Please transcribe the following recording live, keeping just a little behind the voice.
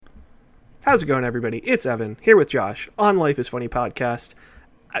How's it going, everybody? It's Evan here with Josh on Life is Funny podcast.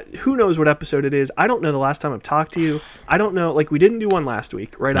 Who knows what episode it is? I don't know the last time I've talked to you. I don't know. Like, we didn't do one last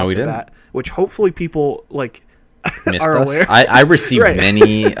week right off the bat, which hopefully people are aware. I received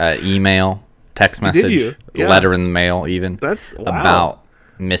many email, text message, letter in the mail, even about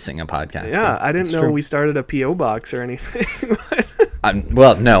missing a podcast. Yeah, I didn't know we started a PO box or anything.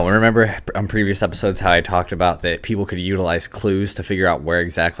 Well, no. Remember on previous episodes how I talked about that people could utilize clues to figure out where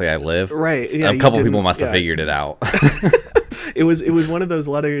exactly I live? Right. Yeah, a couple people must have figured it out. It was one of those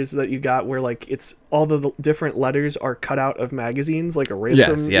letters that you got where like it's all the different letters are cut out of magazines, like a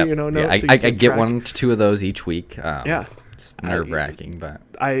ransom. Note, I get 1 to 2 of those each week. It's nerve-wracking, but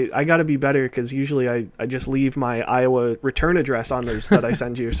I got to be better because usually I just leave my Iowa return address on those that I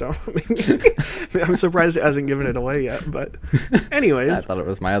send you. So I'm surprised it hasn't given it away yet. But anyways, I thought it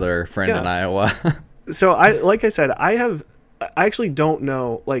was my other friend in Iowa. So I actually don't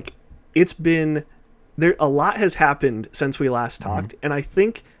know. Like, it's been there. A lot has happened since we last talked, and I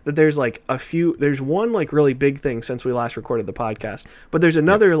think that there's one like really big thing since we last recorded the podcast. But there's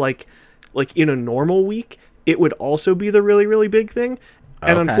another like in a normal week, it would also be the really, really big thing.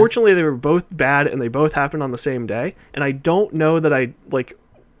 And unfortunately, they were both bad, and they both happened on the same day. And I don't know that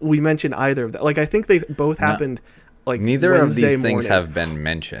we mentioned either of that. Like, I think they both happened neither Wednesday of these morning. things have been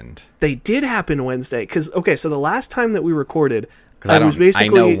mentioned. They did happen Wednesday. So the last time that we recorded, I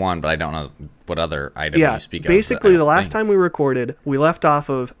know one, but I don't know what other item you speak of. Basically, the last time we recorded, we left off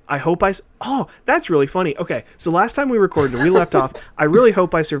of, oh, that's really funny. Okay, so last time we recorded, we left off, I really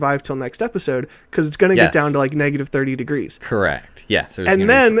hope I survive till next episode, because it's going to get down to like negative 30 degrees. Correct. Yeah. So and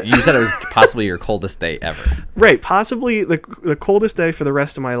then you said it was possibly your coldest day ever. Right. Possibly the coldest day for the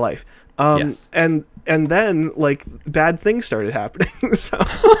rest of my life. Yes. And then like bad things started happening.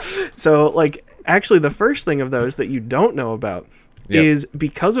 so like actually the first thing of those that you don't know about is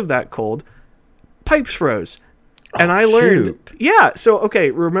because of that cold, pipes froze. And I learned, so,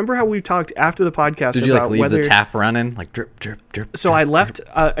 okay, remember how we talked after the podcast Did you leave the tap running? Like drip, drip, drip. So I left,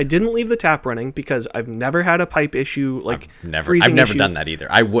 I didn't leave the tap running because I've never had a pipe issue, I've never done that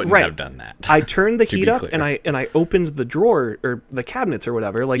either. I wouldn't have done that. I turned the heat up and I opened the drawer or the cabinets or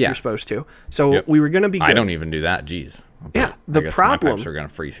whatever, you're supposed to. So we were going to be good. I don't even do that. Jeez. Yeah, the problem. My pipes are going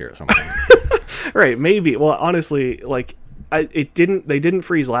to freeze here at some point. Right, maybe. Well, honestly, they didn't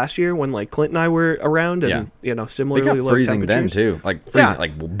freeze last year when Clint and I were around, and similarly they got low freezing temperatures. then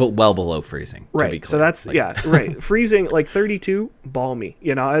too, but well below freezing. Right. So that's right. Freezing 32, balmy.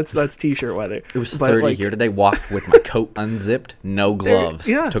 That's t-shirt weather. It was 30 here today. Walked with my coat unzipped, no gloves.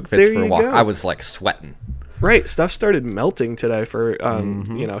 Took Fitz for a walk. I was sweating. Right, stuff started melting today for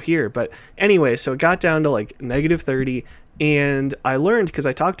here. But anyway, so it got down to negative 30. And I learned, because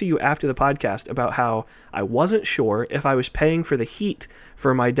I talked to you after the podcast about how I wasn't sure if I was paying for the heat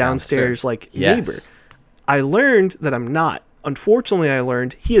for my downstairs neighbor. I learned that I'm not. Unfortunately, I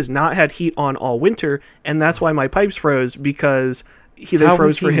learned he has not had heat on all winter, and that's why my pipes froze, because they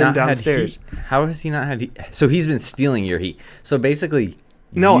froze for him downstairs. How has he not had heat? So he's been stealing your heat. So basically,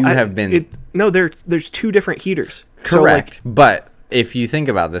 there's 2 different heaters. Correct. But if you think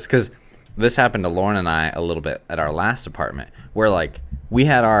about this, because this happened to Lauren and I a little bit at our last apartment, where we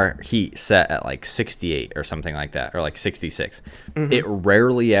had our heat set at 68 or something like that, or 66. Mm-hmm. It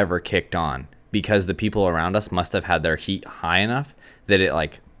rarely ever kicked on because the people around us must have had their heat high enough that it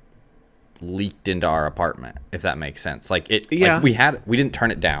leaked into our apartment, if that makes sense. We didn't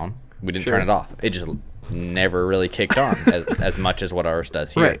turn it down, we didn't turn it off. It just never really kicked on as much as what ours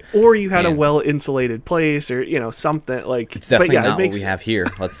does here. Right. Or you had a well-insulated place, or something It's definitely not what we have here.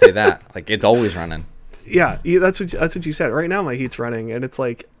 Let's say that. It's always running. Yeah, that's what you said. Right now my heat's running, and it's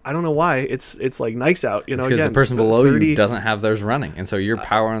I don't know why. It's nice out, It's because the person below you doesn't have theirs running, and so you're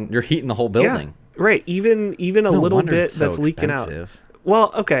you're heating the whole building. Yeah, right. Even a little bit that's leaking out.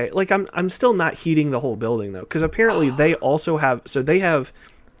 Well, okay, I'm still not heating the whole building though, because apparently they also have. So they have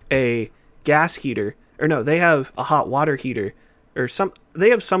a gas heater. Or no, they have a hot water heater, or they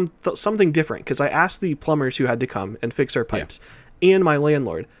have something different, because I asked the plumbers who had to come and fix our pipes and my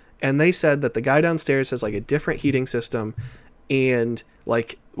landlord, and they said that the guy downstairs has a different heating system, and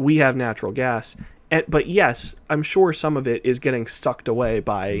we have natural gas. But yes, I'm sure some of it is getting sucked away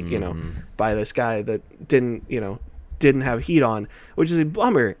by by this guy that didn't have heat on, which is a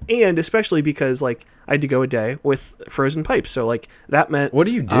bummer, and especially because I had to go a day with frozen pipes, so that meant. What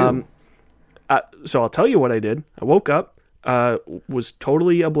do you do? So I'll tell you what I did. I woke up, was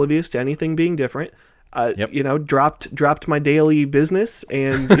totally oblivious to anything being different. Dropped my daily business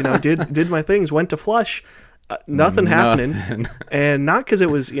and did my things. Went to flush, nothing happening, and not because it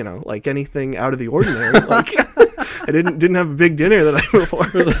was anything out of the ordinary. I didn't have a big dinner the night before.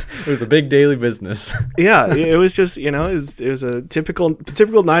 It was a big daily business. Yeah, it was just, it was a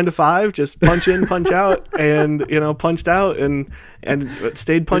typical 9 to 5, just punch in, punch out, and punched out and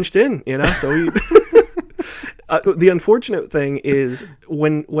stayed punched in. So we. The unfortunate thing is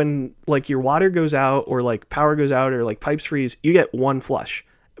when like your water goes out or like power goes out or like pipes freeze, you get one flush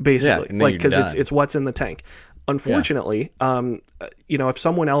basically, like because it's what's in the tank. Unfortunately, if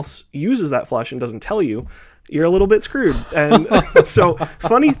someone else uses that flush and doesn't tell you, you're a little bit screwed. And so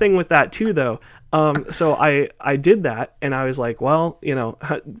funny thing with that too, though. So I did that and I was like, well,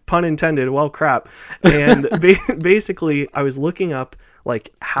 pun intended, well, crap. And basically I was looking up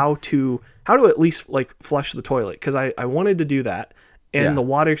like how to at least like flush the toilet. Cause I wanted to do that. And the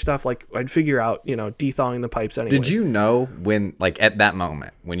water stuff, like I'd figure out, dethawing the pipes anyways. Did you know when, like at that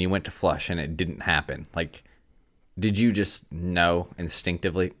moment when you went to flush and it didn't happen, like, did you just know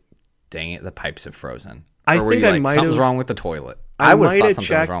instinctively, dang it, the pipes have frozen? I think I might have. Something's wrong with the toilet. I would have thought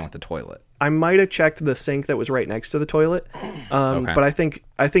something was wrong with the toilet. I might have checked the sink that was right next to the toilet. Okay. But I think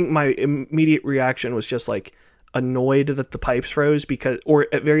my immediate reaction was just like annoyed that the pipes froze or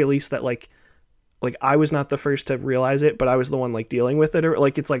at very least that like I was not the first to realize it, but I was the one like dealing with it, or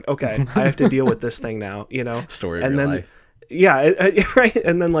like it's like, okay, I have to deal with this thing now, Story of your life. Yeah, right.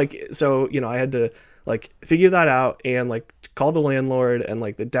 And then like so I had to like figure that out and like call the landlord and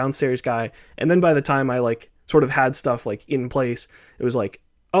like the downstairs guy, and then by the time I like sort of had stuff like in place, it was like,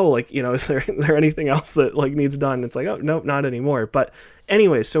 oh, like is there anything else that like needs done? It's like, oh nope, not anymore. But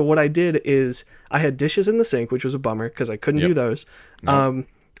anyway, so what I did is I had dishes in the sink, which was a bummer because I couldn't do those. Nope.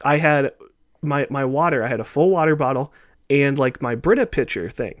 I had my water. I had a full water bottle and like my Brita pitcher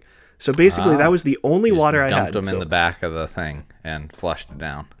thing. So basically that was the only water I had. Dumped them in the back of the thing and flushed it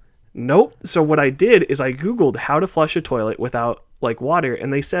down. Nope. So what I did is I Googled how to flush a toilet without like water.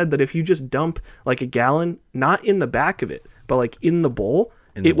 And they said that if you just dump like a gallon, not in the back of it, but like in the bowl,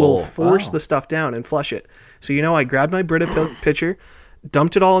 will force the stuff down and flush it. So, I grabbed my Brita pitcher,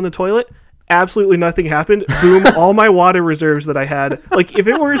 dumped it all in the toilet. Absolutely nothing happened. Boom. All my water reserves that I had, like if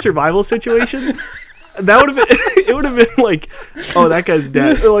it were a survival situation, it would have been like, oh, that guy's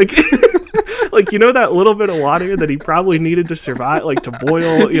dead. Like, like, that little bit of water that he probably needed to survive, like to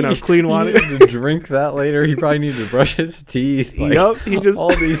boil, clean water. He needed to drink that later. He probably needed to brush his teeth. Like, he just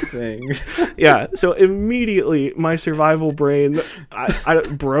all these things. Yeah. So immediately my survival brain, I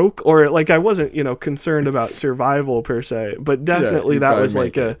broke, or like I wasn't, concerned about survival per se, but definitely that was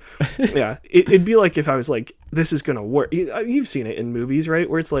like it'd be like if I was like, this is gonna work. You've seen it in movies, right?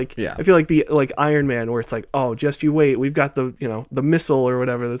 Where it's like, I feel like the like Iron Man, where it's like, oh, just you wait, we've got the the missile or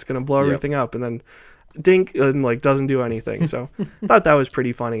whatever that's gonna blow everything up, and then dink, and like doesn't do anything. So I thought that was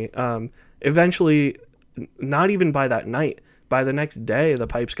pretty funny. Eventually, not even by that night, by the next day, the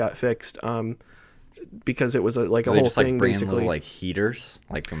pipes got fixed. Because it was a whole just, thing, bring basically. Little, like heaters,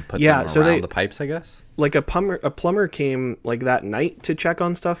 like and put them around the pipes, I guess. Like a plumber came like that night to check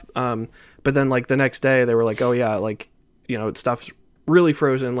on stuff. But then like the next day they were like, oh yeah, like stuff's really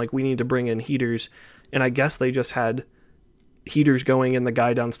frozen. Like we need to bring in heaters, and I guess they just had heaters going in the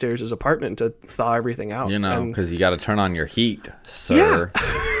guy downstairs' apartment to thaw everything out. Because you got to turn on your heat, sir.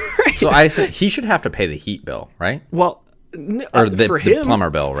 Yeah. Right. So I said he should have to pay the heat bill, right? Well. Or the plumber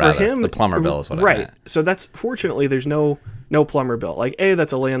bill, rather. For him, the plumber bill is what I meant. Right. So that's, fortunately, there's no plumber bill. Like, A,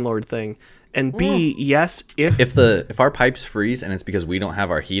 that's a landlord thing. And B, yes, if our pipes freeze and it's because we don't have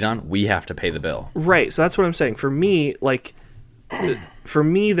our heat on, we have to pay the bill. Right. So that's what I'm saying. For me, like,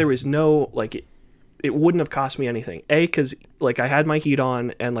 there was no, like, it wouldn't have cost me anything. A, because, like, I had my heat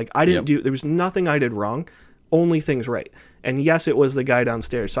on and, like, I didn't there was nothing I did wrong. Only things right. And yes, it was the guy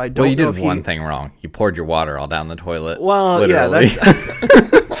downstairs. So I don't know. Well, you did one thing wrong. You poured your water all down the toilet. Well, literally. Yeah,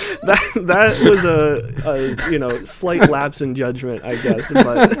 that was a slight lapse in judgment, I guess.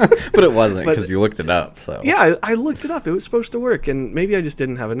 But it wasn't, because you looked it up. So yeah, I looked it up. It was supposed to work, and maybe I just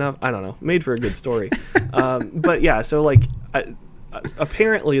didn't have enough. I don't know. Made for a good story. But yeah, so like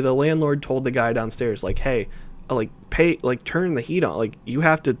apparently the landlord told the guy downstairs, like, hey, turn the heat on, like you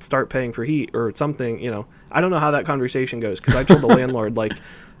have to start paying for heat or something. I don't know how that conversation goes, because I told the landlord, like,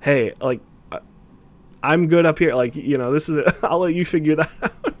 hey, like I'm good up here, like this is I'll let you figure that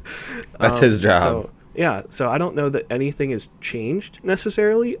out. That's his job. So, yeah, so I don't know that anything has changed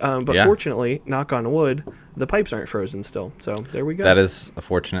necessarily, but fortunately, knock on wood, the pipes aren't frozen still, so there we go. That is a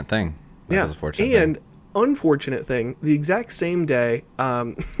fortunate thing. That is a fortunate thing. Unfortunate thing, the exact same day,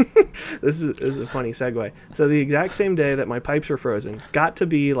 this is a funny segue. So the exact same day that my pipes were frozen, got to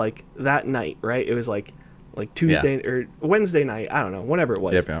be like that night, right? It was like Tuesday or Wednesday night, I don't know, whenever it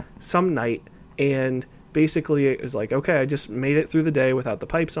was, some night, and basically it was like, okay, I just made it through the day without the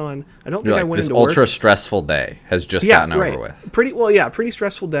pipes on. I don't think You're I like, went this into work. ultra stressful day has just gotten over with. Pretty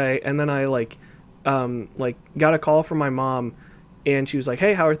stressful day. And then I got a call from my mom, and she was like,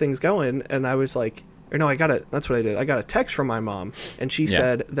 hey, how are things going? And I was like, that's what I did. I got a text from my mom, and she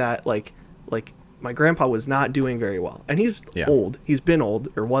said that like my grandpa was not doing very well, and he's old. He's been old,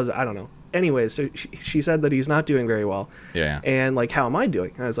 or was, I don't know. Anyways, so she said that he's not doing very well. Yeah. And like, how am I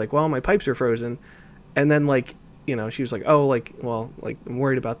doing? And I was like, well, my pipes are frozen. And then she was like, oh, I'm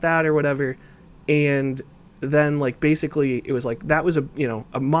worried about that or whatever. And then basically it was like, that was a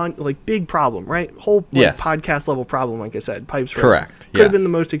big problem, right? Whole podcast level problem. Like I said, pipes frozen. Correct. Could have been the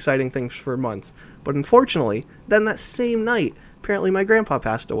most exciting things for months. But unfortunately, then that same night, apparently my grandpa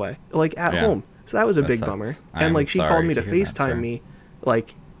passed away, at home. So that was a big bummer. And she called me to FaceTime me,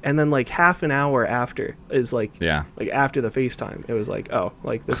 and then half an hour after is after the FaceTime, it was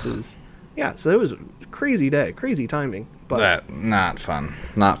this is, so it was a crazy day, crazy timing. But that not fun.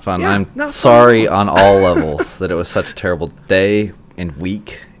 Yeah, I'm not sorry on all levels that it was such a terrible day and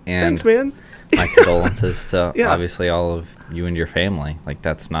week. And thanks, man. My condolences to obviously all of you and your family.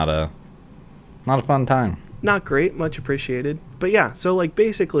 That's not a fun time. Not great, much appreciated. But yeah, so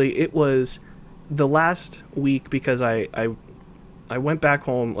basically it was the last week because I went back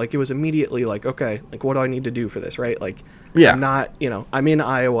home. It was immediately okay, what do I need to do for this, right? I'm not, I'm in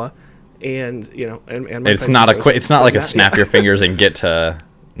Iowa, and and it's not like a snap your fingers and get to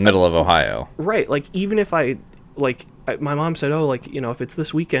middle of Ohio, right? Even if my mom said, oh, if it's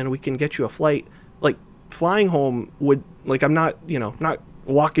this weekend, we can get you a flight. Flying home would, I'm not, not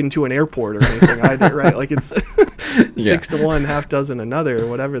walking to an airport or anything either, right? It's 6 to 1, half dozen another, or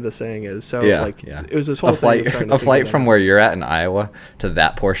whatever the saying is. So it was this whole thing. A flight from where you're at in Iowa to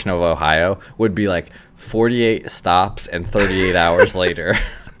that portion of Ohio would be 48 stops and 38 hours later.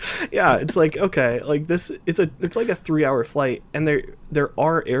 Yeah, it's okay, this, it's a 3-hour flight, and there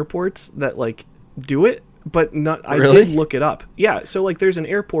are airports that do it, but not. I Really? did look it up. Yeah, so there's an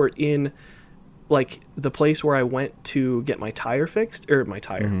airport in the place where I went to get my tire fixed, or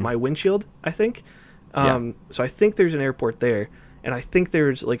my windshield, I think. So I think there's an airport there, and I think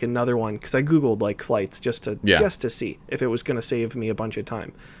there's another one, because I googled flights just to see if it was going to save me a bunch of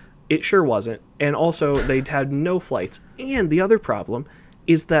time. It sure wasn't, and also they'd had no flights. And the other problem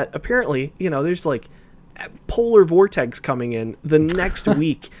is that apparently, there's polar vortex coming in the next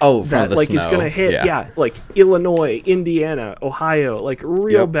week. Oh, that from the is snow. going to hit Illinois, Indiana, Ohio,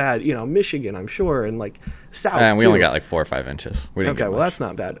 real bad, Michigan, I'm sure, and south. And we only got 4 or 5 inches. We didn't okay, well, that's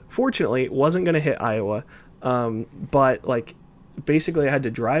not bad. Fortunately, it wasn't going to hit Iowa, but basically I had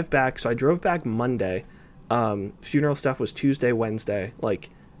to drive back. So I drove back Monday. Funeral stuff was Tuesday, Wednesday,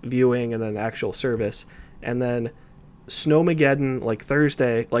 viewing and then actual service, and then Snowmageddon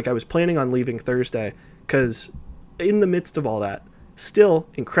Thursday. I was planning on leaving Thursday, because in the midst of all that, still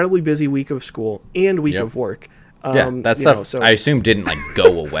incredibly busy week of school and week of work. That stuff, so, I assume, didn't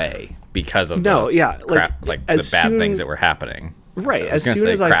go away because of the bad things that were happening. Right. I was going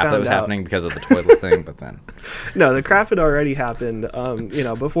to say crap that was happening because of the toilet thing, but then no, the crap had already happened.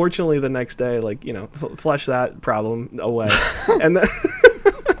 But fortunately the next day, flush that problem away, and then.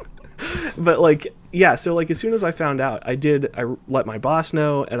 But so as soon as I found out, I let my boss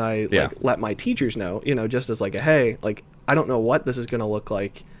know, and I let my teachers know, just as a hey, I don't know what this is going to look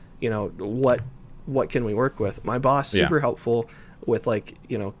like, what can we work with? My boss, super helpful with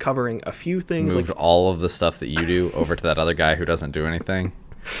covering a few things. Moved all of the stuff that you do over to that other guy who doesn't do anything.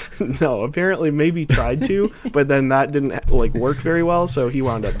 No, apparently maybe tried to, but then that didn't work very well, so he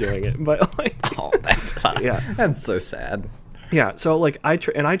wound up doing it. But oh, that's so sad. Yeah, so I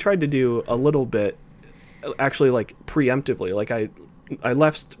tried to do a little bit, actually preemptively. I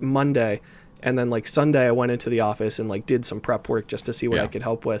left Monday, and then Sunday I went into the office and did some prep work just to see what I could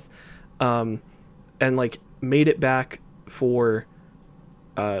help with, and made it back for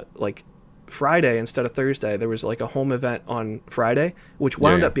Friday instead of Thursday. There was a home event on Friday, which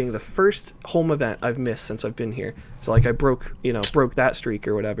wound up being the first home event I've missed since I've been here. So I broke that streak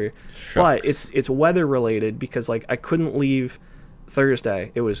or whatever. Shucks. But it's weather related, because I couldn't leave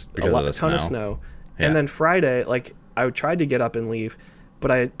Thursday. It was a ton of snow. Yeah. And then Friday, I tried to get up and leave,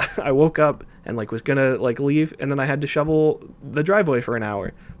 but I woke up and was gonna leave, and then I had to shovel the driveway for an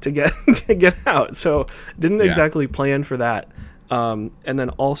hour to get out. So didn't exactly plan for that. And then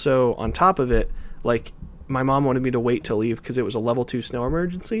also on top of it, my mom wanted me to wait to leave because it was a level 2 snow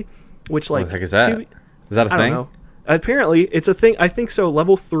emergency, which what the heck is that? Is that a thing? I don't know. Apparently it's a thing. I think so.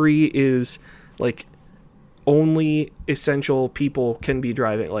 Level 3 is only essential people can be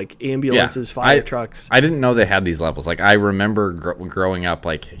driving, ambulances, fire trucks. I didn't know they had these levels. I remember growing up,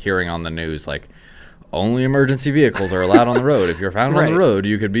 hearing on the news, only emergency vehicles are allowed on the road. If you're found on the road,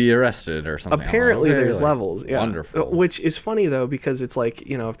 you could be arrested or something. Apparently, like, okay, there's levels. Yeah. Wonderful. Which is funny, though, because it's like,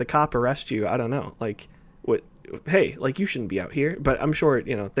 you know, if the cop arrests you, I don't know, like, what? Hey, like, you shouldn't be out here. But I'm sure,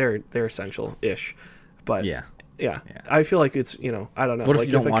 you know, they're essential-ish. But yeah. I feel like it's, you know, I don't know. What if like,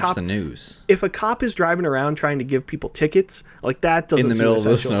 you don't watch the news? If a cop is driving around trying to give people tickets, like, that doesn't in the middle of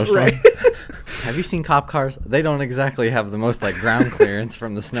the snowstorm. Right? Have you seen cop cars? They don't exactly have the most like ground clearance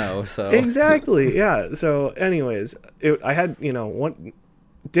from the snow. So exactly, yeah. So, anyways, I had, you know,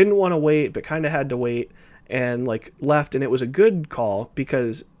 didn't want to wait, but kind of had to wait, and like left, and it was a good call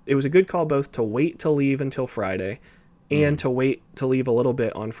because it was a good call both to wait to leave until Friday, and to wait to leave a little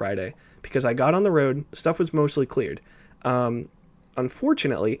bit on Friday. Because I got on the road, stuff was mostly cleared.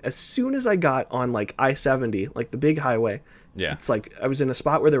 Unfortunately, as soon as I got on like I-70, like the big highway, it's like I was in a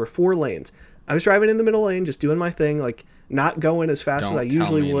spot where there were 4 lanes. I was driving in the middle lane, just doing my thing, like not going as fast as I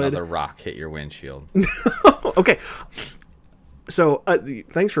usually would. Another rock hit your windshield. Okay. So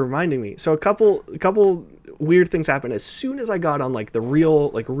thanks for reminding me. So a couple weird things happened as soon as I got on like the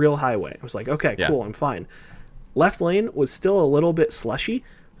real highway. I was like, okay, cool, I'm fine. Left lane was still a little bit slushy.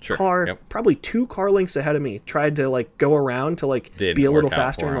 Car probably 2 car lengths ahead of me tried to like go around to like be a little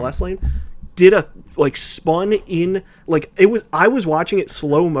faster in the left lane. Did a like spun in like I was watching it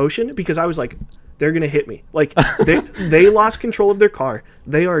slow motion because I was like, they're gonna hit me. Like they lost control of their car.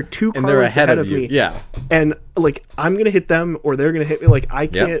 They are 2 car lengths ahead of me. Yeah. And like I'm gonna hit them or they're gonna hit me. Like I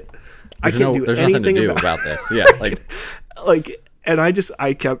can't do there's anything nothing to do about this. Yeah. Like and I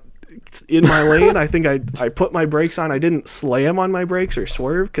kept in my lane. I think I put my brakes on. I didn't slam on my brakes or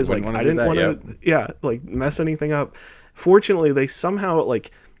swerve because like I didn't want to like mess anything up. Fortunately, they somehow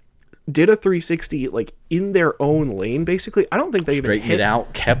like did a 360 like in their own lane. Basically, I don't think they straightened even it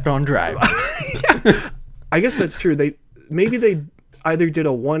out, kept on driving. I guess that's true. They either did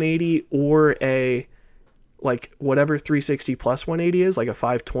a 180 or a like whatever 360 plus 180 is, like a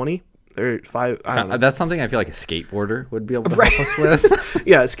 520. Or 5. I don't know. That's something I feel like a skateboarder would be able to help us with.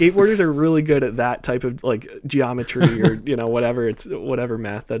 Yeah, skateboarders are really good at that type of like geometry or you know whatever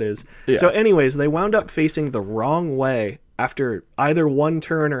math that is. Yeah. So, anyways, they wound up facing the wrong way after either one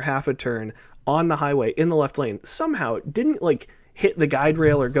turn or half a turn on the highway in the left lane. Somehow it didn't like hit the guide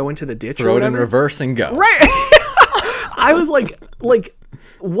rail or go into the ditch. Throw or it in reverse and go. Right. I was like.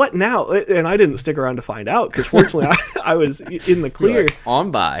 What now? And I didn't stick around to find out because fortunately I was in the clear. Like, on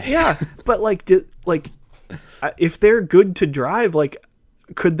by. Yeah, but like, if they're good to drive, like,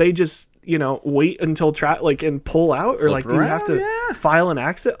 could they just wait until and pull out, or like, do you have to file an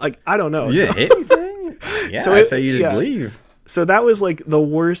accident? Like, I don't know. You didn't hit anything? Yeah, so I'd say you just leave. So that was like the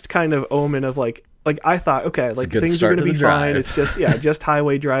worst kind of omen of like I thought, okay, like things are gonna be fine. It's just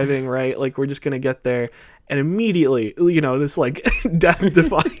highway driving, right? Like we're just gonna get there. And immediately, this like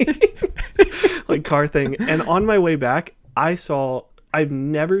death-defying like car thing. And on my way back, I've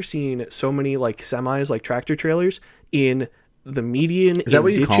never seen so many like semis, like tractor trailers in the median. Is that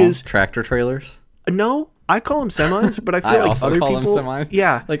what you call them? Tractor trailers? No, I call them semis, but I feel like other people. I also call them semis.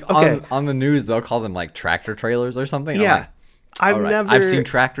 Yeah, like on the news they'll call them like tractor trailers or something. Yeah, I've seen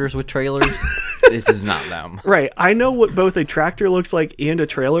tractors with trailers. This is not them. Right. I know what both a tractor looks like and a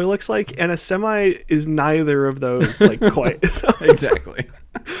trailer looks like, and a semi is neither of those, like, quite. Exactly.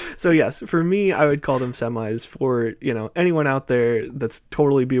 So, yes, for me, I would call them semis. For, anyone out there that's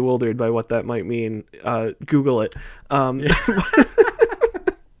totally bewildered by what that might mean, Google it.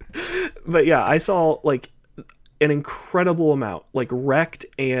 But, yeah, I saw, like, an incredible amount, like, wrecked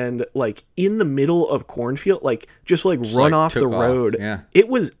and, like, in the middle of cornfield, like, just, like, run off the road. Yeah. It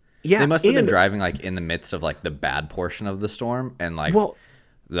was... Yeah, they must have been driving like in the midst of like the bad portion of the storm, and like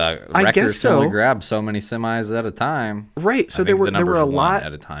the wreckers only grabbed so many semis at a time. Right. So there were a lot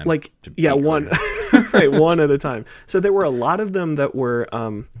at a time. Like one, right, one at a time. So there were a lot of them that were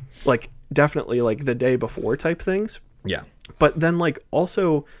like definitely like the day before type things. Yeah. But then like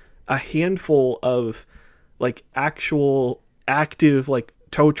also a handful of like actual active like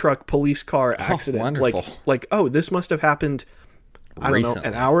tow truck police car accident. Wonderful. Like this must have happened. I don't know,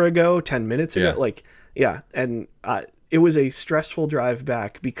 an hour ago, 10 minutes ago. Like, yeah. And it was a stressful drive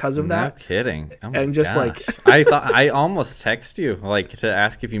back because of that. No kidding. Oh and just gosh. Like, I almost text you like to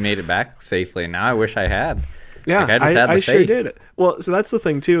ask if you made it back safely. Now I wish I had. Yeah, like, I sure did. Well, so that's the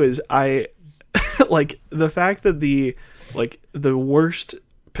thing too, is I like the fact that the worst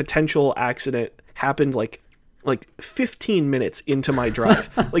potential accident happened like 15 minutes into my drive.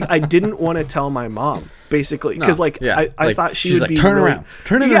 Like I didn't want to tell my mom. basically, because I thought she would like, be turn really, around,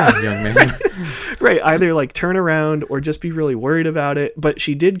 turn it around, young man. Right, either like turn around or just be really worried about it. But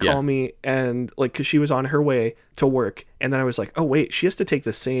she did call me, and like, because she was on her way to work, and then I was like, oh wait, she has to take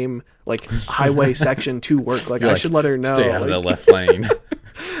the same like highway section to work. Like, I should let her know. Stay out of the left lane.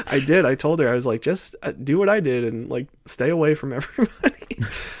 I did. I told her, I was like, just do what I did and like stay away from everybody.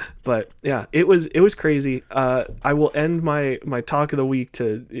 But yeah, it was crazy. I will end my talk of the week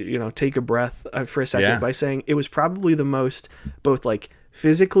to, take a breath for a second by saying it was probably the most both like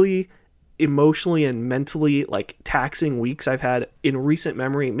physically, emotionally, and mentally like taxing weeks I've had in recent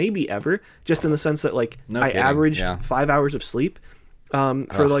memory, maybe ever, just in the sense that like I averaged 5 hours of sleep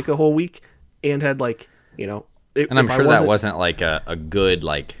for like the whole week, and had like, and I'm sure that wasn't like a good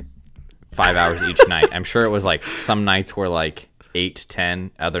like 5 hours each night. I'm sure it was like some nights were like 8 to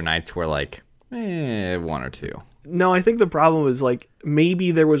 10, other nights were like 1 or 2. No, I think the problem was like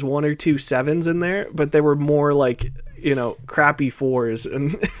maybe there was 1 or 2 7s in there, but they were more like, crappy 4s,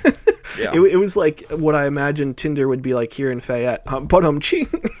 and it was like what I imagined Tinder would be like here in Fayette. But ching.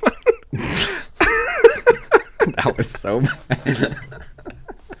 That was so bad.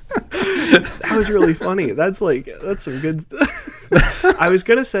 That was really funny. That's some good stuff. I was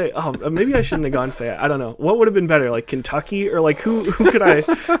gonna say, maybe I shouldn't have gone Fayette. I don't know. What would have been better, like Kentucky, or like who could I?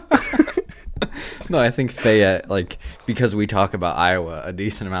 No, I think Fayette, like, because we talk about Iowa a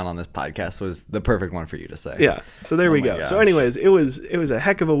decent amount on this podcast, was the perfect one for you to say. Yeah. So there we go. Gosh. So anyways, it was a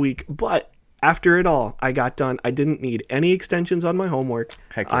heck of a week, but after it all, I got done. I didn't need any extensions on my homework.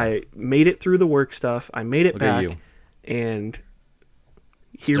 Heck yeah. I made it through the work stuff. I made it back, and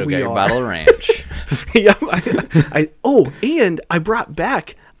here Still we got are. Your bottle of ranch. Yeah. And I brought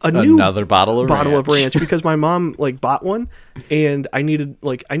back another bottle of ranch because my mom like bought one, and I needed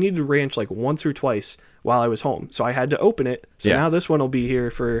ranch like once or twice while I was home, so I had to open it. So now this one will be here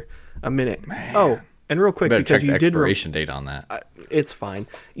for a minute. Man. Oh, and real quick, because you did expiration date on that. It's fine.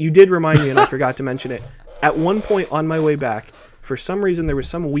 You did remind me, and I forgot to mention it. At one point on my way back, for some reason there was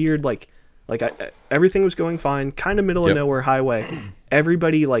some weird everything was going fine, kind of middle of nowhere highway.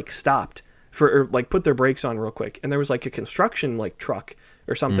 Everybody like stopped or like put their brakes on real quick, and there was like a construction like truck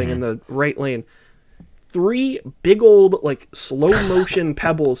or something in the right lane. 3 big old like slow motion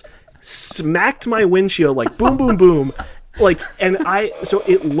pebbles smacked my windshield like boom boom boom, like, and so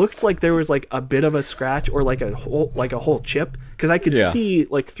it looked like there was like a bit of a scratch or like a whole chip, because I could see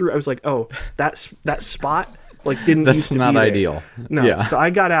like through. I was like, oh, that spot like didn't That's used to not be there. Ideal. No. Yeah. So I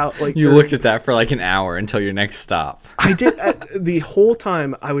got out like you looked at that for like an hour until your next stop. I did. The whole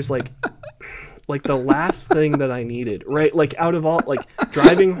time I was like the last thing that I needed, right? Like out of all, like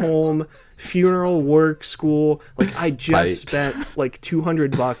driving home, funeral, work, school, like I just spent like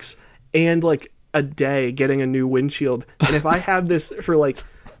 $200 and like a day getting a new windshield. And if I have this for like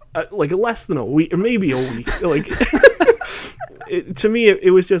less than a week, or maybe a week, like to me,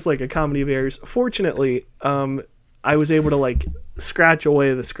 it was just like a comedy of errors. Fortunately, I was able to like scratch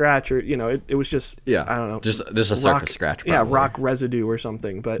away the scratch, or it was just I don't know, just a surface scratch. Probably. Yeah, rock residue or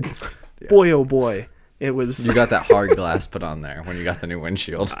something. But boy, oh boy, it was. You got that hard glass put on there when you got the new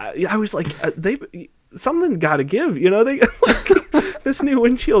windshield. I was like, something got to give, they like this new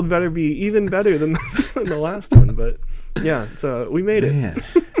windshield better be even better than the last one. But yeah, so we made it.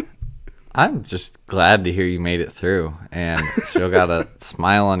 I'm just glad to hear you made it through and still got a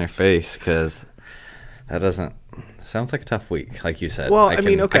smile on your face, because that sounds like a tough week, like you said. Well, I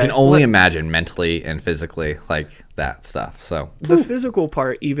mean, okay. I can only imagine mentally and physically like that stuff. So the physical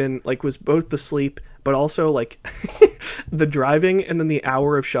part even like was both the sleep, but also like the driving, and then the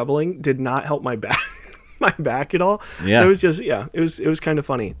hour of shoveling did not help my back at all. Yeah. So it was just it was kind of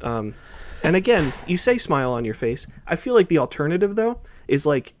funny. And again, you say smile on your face. I feel like the alternative though is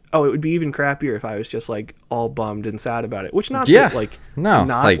like, oh, it would be even crappier if I was just like all bummed and sad about it. Which or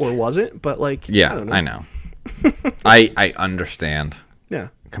wasn't, but like yeah, I don't know. I know. I understand. Yeah.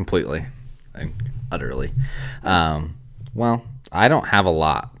 Completely and utterly. Well, I don't have a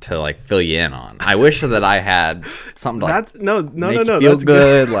lot to like fill you in on. I wish that I had something to like make you feel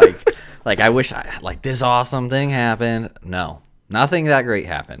good. like I wish I had like this awesome thing happened. No, nothing that great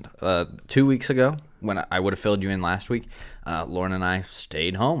happened. 2 weeks ago, when I would have filled you in last week, Lauren and I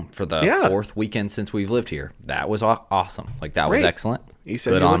stayed home for the 4th weekend since we've lived here. That was awesome. Like that was excellent. You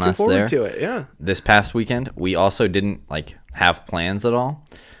said you're looking forward to it. Yeah. This past weekend, we also didn't like have plans at all,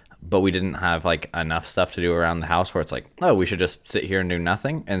 but we didn't have like enough stuff to do around the house where it's like, oh, we should just sit here and do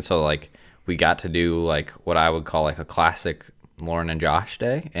nothing. And so like we got to do like what I would call like a classic Lauren and Josh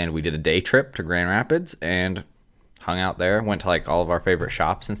day, and we did a day trip to Grand Rapids and hung out there, went to like all of our favorite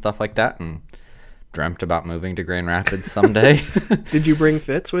shops and stuff like that, and dreamt about moving to Grand Rapids someday. Did you bring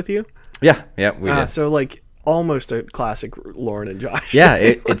Fitz with you? Yeah, we did. So like almost a classic Lauren and Josh. Yeah,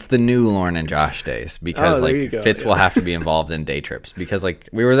 it's the new Lauren and Josh days because like Fitz yeah. will have to be involved in day trips because like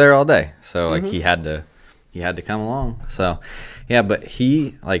we were there all day, so like he had to come along. So yeah, but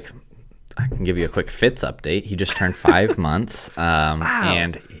he like I can give you a quick Fitz update. He just turned 5 months,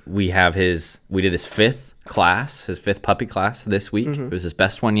 and we did his fifth puppy class this week. It was his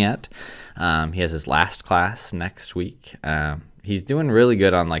best one yet. He has his last class next week. He's doing really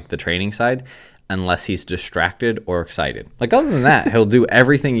good on like the training side. Unless he's distracted or excited. Like other than that, he'll do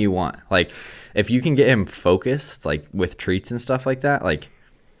everything you want. Like if you can get him focused, like with treats and stuff like that, like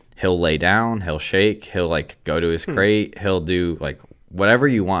he'll lay down, he'll shake, he'll like go to his crate, he'll do like whatever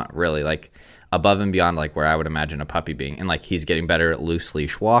you want really, like above and beyond like where I would imagine a puppy being. And like he's getting better at loose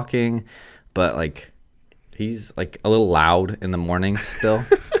leash walking, but like he's like a little loud in the morning still.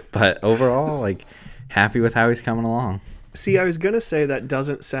 But overall, like happy with how he's coming along. See, I was gonna say that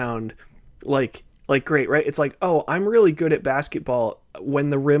doesn't sound like great, right? It's like, oh, I'm really good at basketball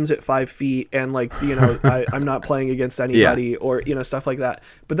when the rim's at 5 feet and like, you know, I'm not playing against anybody or, you know, stuff like that.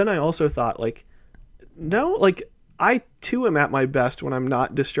 But then I also thought like, no, like I too am at my best when I'm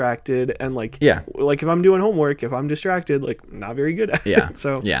not distracted and like, like if I'm doing homework, if I'm distracted, like not very good at it.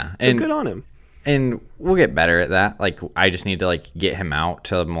 So good on him. And we'll get better at that. Like I just need to like get him out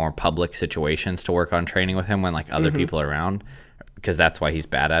to more public situations to work on training with him when like other people are around. Because that's why he's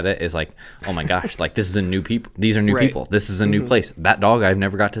bad at it, is like, oh my gosh, like this is a new people. These are new people. This is a new place. That dog, I've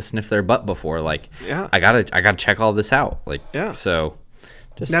never got to sniff their butt before. Like, I gotta check all this out. Like, so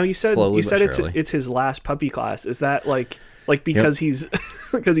just now you said it's his last puppy class. Is that like because he's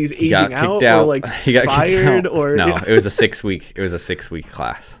because he's aging out or like he got fired or no? It was a 6 week. It was a 6 week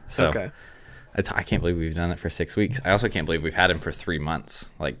class. So I can't believe we've done it for 6 weeks. I also can't believe we've had him for 3 months.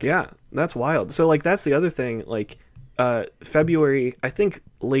 Like, that's wild. So like that's the other thing. Like. February, I think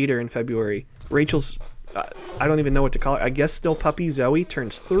later in February, Rachel's, I don't even know what to call her. I guess still puppy Zoe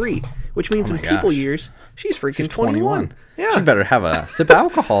turns 3, which means in people years, she's freaking 21. Yeah. She better have a sip of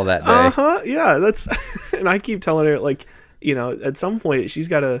alcohol that day. Yeah, that's, and I keep telling her like, you know, at some point she's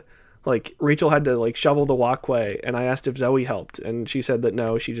got to, like Rachel had to like shovel the walkway and I asked if Zoe helped and she said that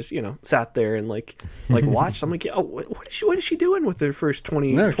no, she just, you know, sat there and like watched. I'm like, yeah, what is she doing with her first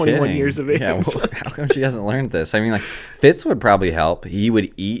 21 years of age? Yeah, well, how come she hasn't learned this? I mean, like Fitz would probably help. He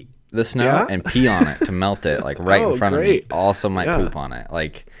would eat the snow and pee on it to melt it like right in front of me. Also might poop on it.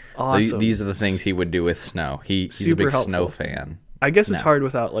 Like these are the things he would do with snow. He's a big snow fan. I guess it's hard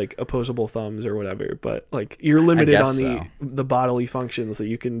without like opposable thumbs or whatever, but like you're limited on the bodily functions that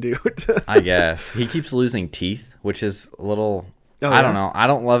you can do. I guess he keeps losing teeth, which is a little. I don't know. I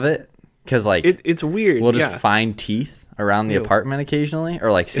don't love it because like it's weird. We'll just find teeth around the apartment occasionally,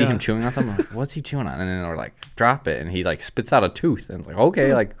 or like see him chewing on something. Like, what's he chewing on? And then we're like drop it, and he like spits out a tooth, and it's like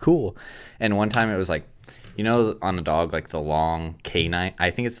okay, like cool. And one time it was like, you know, on a dog like the long canine. I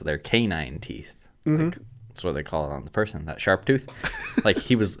think it's their canine teeth. Like, that's what they call it on the person, that sharp tooth. Like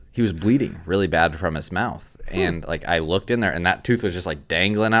he was bleeding really bad from his mouth, and like I looked in there and that tooth was just like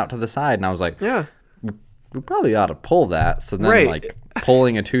dangling out to the side, and I was like, we probably ought to pull that. So then like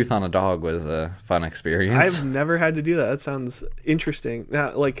pulling a tooth on a dog was a fun experience. I've never had to do that. That sounds interesting.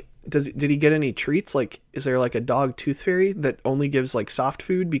 Now like did he get any treats? Like is there like a dog tooth fairy that only gives like soft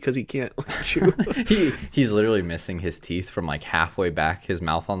food because he can't like chew? He's literally missing his teeth from like halfway back his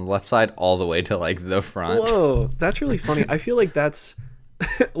mouth on the left side all the way to like the front. Whoa, that's really funny. I feel like that's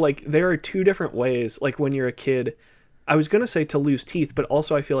like there are two different ways like when you're a kid. I was gonna say to lose teeth, but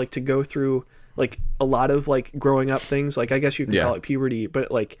also I feel like to go through like a lot of like growing up things, like I guess you could call it puberty,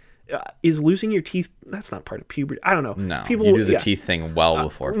 but like is losing your teeth, that's not part of puberty. I don't know. No, people, you do the teeth thing well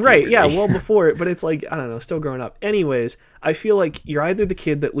before puberty. Right, yeah, well before it, but it's like, I don't know, still growing up. Anyways, I feel like you're either the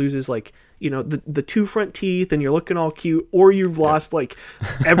kid that loses like, you know, the two front teeth and you're looking all cute, or you've lost like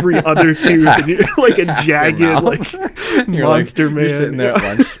every other tooth and you're like a jagged like monster man. You're sitting there at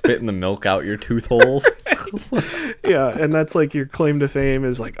lunch spitting the milk out your tooth holes. Yeah, and that's like your claim to fame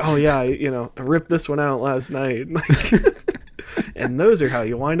is like, oh yeah, I ripped this one out last night. And those are how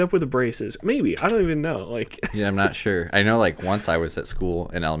you wind up with the braces. Maybe. I don't even know. Like yeah, I'm not sure. I know like once I was at school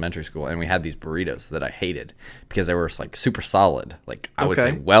in elementary school and we had these burritos that I hated because they were like super solid. Like I would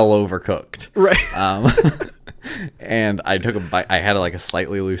say well overcooked. Right. And I took a bite. I had like a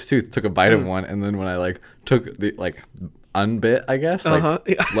slightly loose tooth, took a bite of one, and then when I like took the like unbit, I guess, like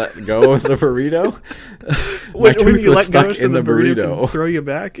let go of the burrito, my tooth was stuck in the burrito. Throw you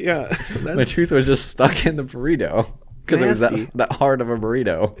back. Yeah. My tooth was just stuck in the burrito. Because it was that hard of a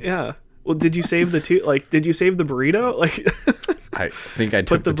burrito. Yeah. Well, did you save the tooth? Like, did you save the burrito? Like, I think I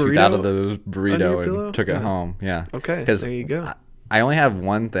took the tooth out of the burrito and took it home. Yeah. Okay. There you go. I only have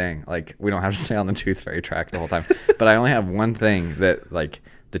one thing. Like, we don't have to stay on the Tooth Fairy track the whole time, but I only have one thing that like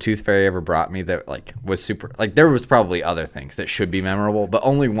the Tooth Fairy ever brought me that like was super. Like, there was probably other things that should be memorable, but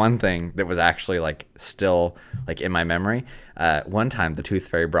only one thing that was actually like still like in my memory. One time the Tooth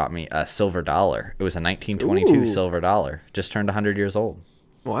Fairy brought me a silver dollar. It was a 1922 silver dollar. Just turned 100 years old.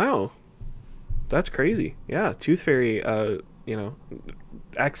 Wow, that's crazy. Yeah, Tooth Fairy.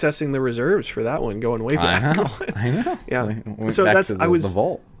 Accessing the reserves for that one, going way back. I know. Yeah. Went So back that's to I was the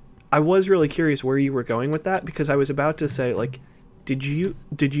vault. I was really curious where you were going with that, because I was about to say, like, did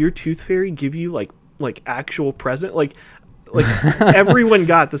your Tooth Fairy give you like actual present, like everyone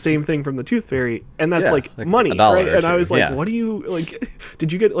got the same thing from the Tooth Fairy, and that's like money, right? And I was like, what do you like?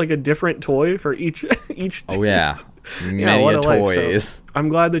 Did you get like a different toy for each? Oh yeah, many toys. So I'm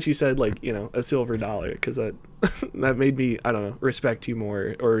glad that you said like a silver dollar, because that made me, I don't know, respect you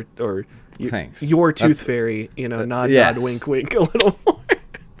more, or thanks. Your Tooth Fairy, nod, wink, wink a little more.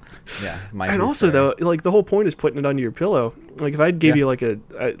 Yeah, and also though, like the whole point is putting it under your pillow. Like if I'd give you like a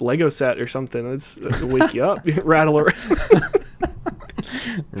Lego set or something, that's wake you up, rattle around.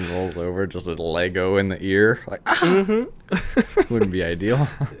 Rolls over, just a Lego in the ear, like wouldn't be ideal.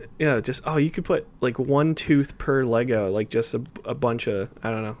 Yeah, just you could put like one tooth per Lego, like just a bunch of, I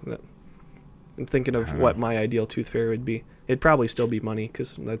don't know. I'm thinking of what my ideal Tooth Fairy would be. It'd probably still be money,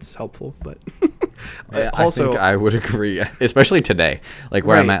 because that's helpful, but also, I think I would agree, especially today, like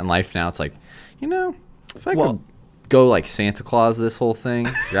where I'm at in life now. It's like, if I could go like Santa Claus this whole thing,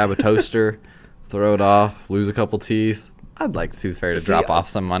 grab a toaster, throw it off, lose a couple teeth, I'd like the Tooth Fairy to drop off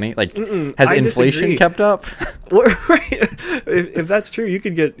some money. Like, has inflation kept up? Right. If that's true, you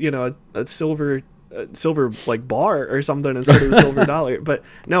could get a silver like bar or something instead of a silver dollar. But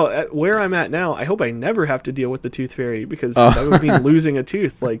no, where I'm at now, I hope I never have to deal with the Tooth Fairy, because that would mean losing a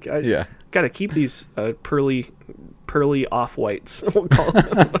tooth. Like, I gotta keep these pearly off-whites. We'll call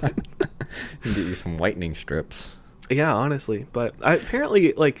them. You get you some whitening strips. Yeah, honestly. But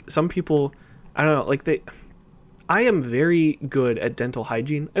apparently, like, some people, I don't know, like I am very good at dental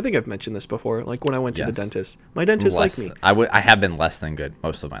hygiene. I think I've mentioned this before. Like when I went to the dentist, my dentist liked me. I have been less than good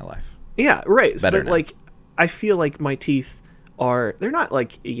most of my life. Yeah, right. Better but now. Like, I feel like my teeth they're not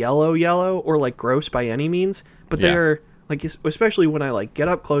like yellow or like gross by any means, but they're like, especially when I like get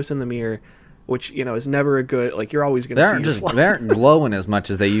up close in the mirror, which is never a good, like, you're always gonna see they aren't glowing as much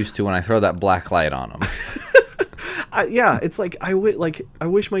as they used to when I throw that black light on them. Yeah, it's like I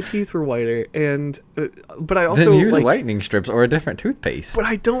wish my teeth were whiter, and but I also then use whitening strips or a different toothpaste. But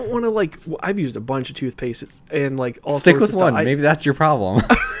I don't want to I've used a bunch of toothpastes and like all stick sorts with of one. Stuff. Maybe that's your problem.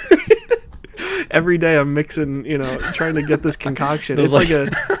 Every day I'm mixing, trying to get this concoction. It's like a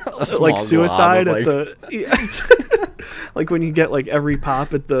like suicide at the like when you get like every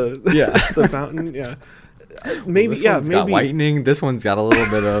pop at the the fountain. Yeah. Maybe this one's got whitening. This one's got a little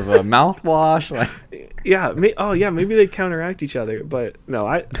bit of mouthwash. Maybe they counteract each other, but no,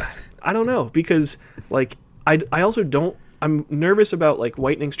 I don't know, because like I also don't. I'm nervous about like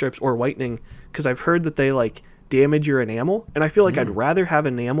whitening strips or whitening, because I've heard that they like damage your enamel, and I feel like I'd rather have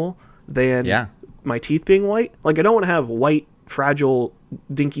enamel than my teeth being white. Like, I don't want to have white, fragile,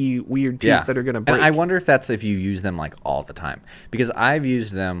 dinky, weird teeth that are gonna break. And I wonder if that's if you use them like all the time, because I've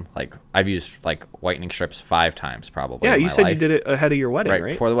used whitening strips 5 times probably. Yeah, you said you did it ahead of your wedding,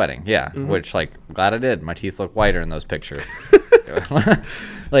 right? Before the wedding, which, like, glad I did. My teeth look whiter in those pictures.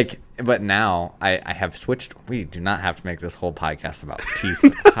 Like, but now I have switched. We do not have to make this whole podcast about teeth,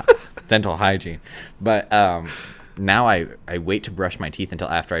 dental hygiene, but now I wait to brush my teeth until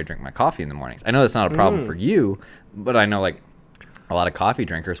after I drink my coffee in the mornings. I know that's not a problem for you, but I know like a lot of coffee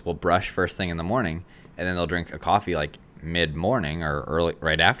drinkers will brush first thing in the morning, and then they'll drink a coffee like mid-morning or early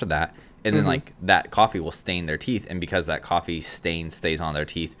right after that, and then like that coffee will stain their teeth, and because that coffee stain stays on their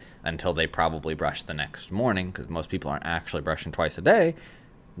teeth until they probably brush the next morning, because most people aren't actually brushing twice a day,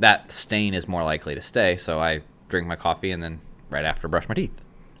 that stain is more likely to stay. So I drink my coffee and then right after brush my teeth.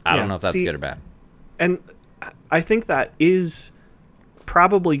 I don't know if that's good or bad. And I think that is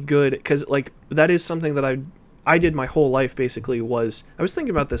probably good, because like that is something that I did my whole life. Basically, was I was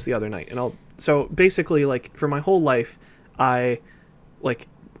thinking about this the other night, and so basically, like, for my whole life, I like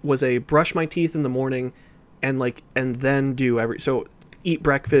was a brush my teeth in the morning, and then do eat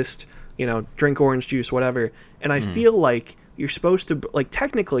breakfast, drink orange juice, whatever. And I feel like you're supposed to, like,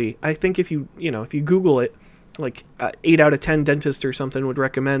 technically, I think if you Google it, like 8 out of 10 dentists or something would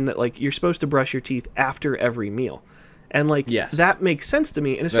recommend that, like, you're supposed to brush your teeth after every meal. And like, that makes sense to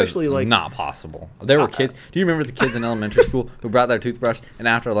me, and especially that's like not possible. There were kids. Do you remember the kids in elementary school who brought their toothbrush and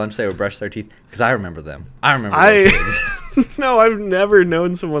after lunch they would brush their teeth? Because I remember them. I remember those kids. No, I've never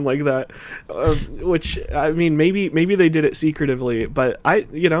known someone like that. Which, I mean, maybe they did it secretively, but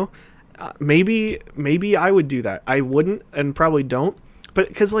maybe I would do that. I wouldn't, and probably don't. But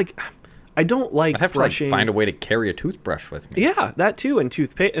because like, I don't like I'd have brushing. to like, find a way to carry a toothbrush with me. Yeah, that too, and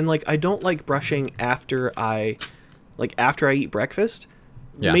toothpaste, and like I don't like brushing after I eat breakfast.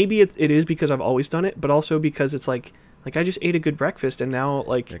 Yeah. Maybe it is because I've always done it, but also because it's like I just ate a good breakfast and now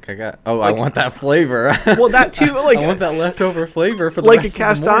I want that flavor. Well, that too. Like I want that leftover flavor for the like rest a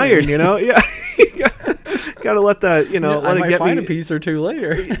cast of the morning. iron, Yeah. Gotta let that, let I it might get find me a piece or two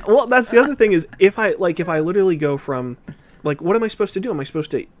later. Well, that's the other thing is if I literally go from like, what am I supposed to do? Am I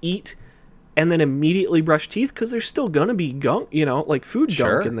supposed to eat and then immediately brush teeth? Because there's still gonna be gunk, like food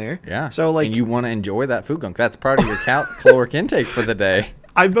gunk in there. Yeah. So like, and you want to enjoy that food gunk. That's part of your caloric intake for the day.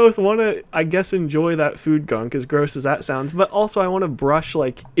 I both want to, I guess, enjoy that food gunk, as gross as that sounds, but also I want to brush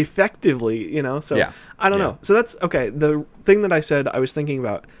like effectively, So yeah. I don't know. So that's okay. The thing that I said I was thinking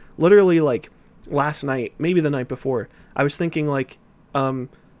about literally like last night, maybe the night before, I was thinking like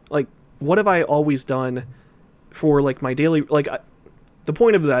what have I always done for like my daily, like the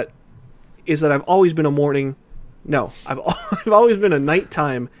point of that is that I've always been I've always been a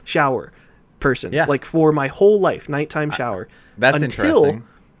nighttime shower person. Yeah. Like for my whole life, nighttime shower. That's interesting.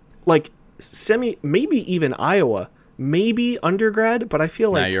 Like maybe even Iowa, maybe undergrad, but I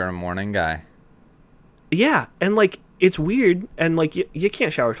feel like now you're a morning guy. Yeah, and like it's weird, and like you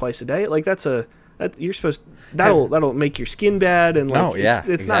can't shower twice a day. Like you're supposed that'll make your skin bad, and like it's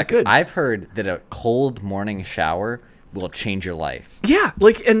exactly. Not good. I've heard that a cold morning shower will change your life. Yeah,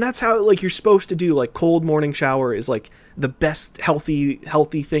 like, and that's how like you're supposed to do. Like cold morning shower is like the best healthy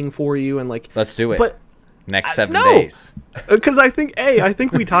thing for you, and like let's do it. But next 7 days. Because I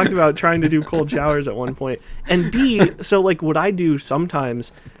think we talked about trying to do cold showers at one point, and B, so like what I do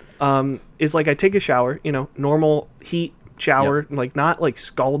sometimes is like I take a shower, normal heat shower, like not like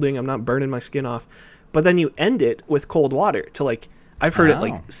scalding, I'm not burning my skin off, but then you end it with cold water to like, I've heard it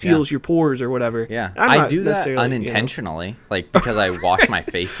like seals your pores or whatever. Yeah, I do that unintentionally, like because I wash my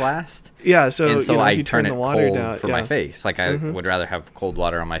face last. Yeah, so I turn it cold for my face. Like I would rather have cold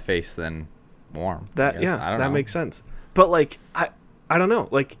water on my face than warm. I don't know. That makes sense. But like I don't know.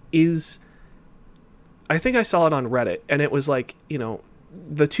 Like I think I saw it on Reddit, and it was like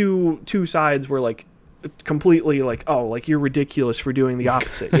the two sides were like completely like, oh, like you're ridiculous for doing the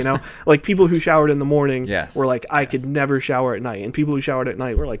opposite, like people who showered in the morning were like, I could never shower at night, and people who showered at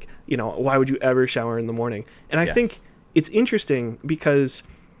night were like, why would you ever shower in the morning? And I think it's interesting because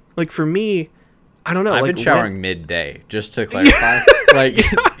like for me, I don't know, I've been showering midday, just to clarify. Like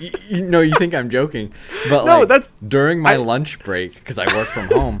you think I'm joking, but no, that's during my lunch break, because I work from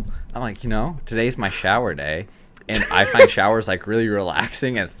home. I'm like, today's my shower day. And I find showers like really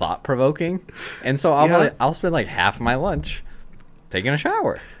relaxing and thought provoking, and so I'll spend like half my lunch taking a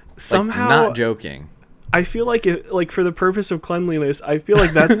shower. Somehow, like, not joking. I feel like for the purpose of cleanliness, I feel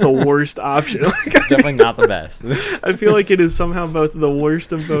like that's the worst option. Definitely not the best. I feel like it is somehow both the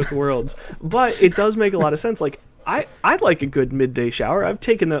worst of both worlds, but it does make a lot of sense. Like I like a good midday shower. I've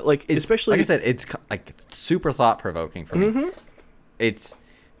taken that especially like I said, it's like super thought provoking for me.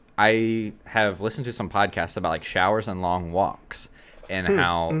 I have listened to some podcasts about like showers and long walks, and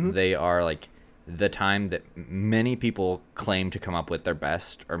how they are like the time that many people claim to come up with their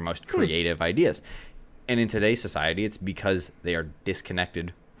best or most creative ideas. And in today's society, it's because they are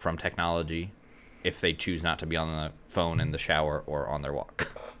disconnected from technology if they choose not to be on the phone in the shower or on their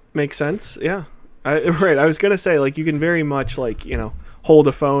walk. Makes sense. Yeah. Right. I was going to say, like, you can very much like, hold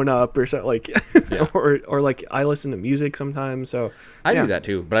a phone up or something, like, or like I listen to music sometimes. So I do that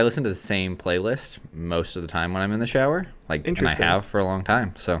too, but I listen to the same playlist most of the time when I'm in the shower, like, and I have for a long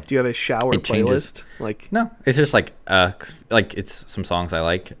time. So do you have a shower playlist? Like, no, it's just like it's some songs I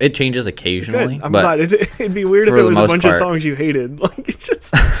like. It changes occasionally. Good. I'm glad. It'd be weird if it was a bunch of songs you hated. Like, it's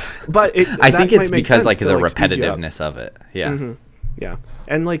just, but I think it's because like the repetitiveness of it. Yeah. Mm-hmm. Yeah.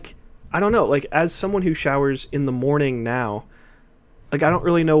 And like, I don't know, like as someone who showers in the morning now, like, I don't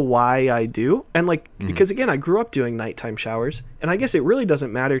really know why I do. And, like, because, again, I grew up doing nighttime showers. And I guess it really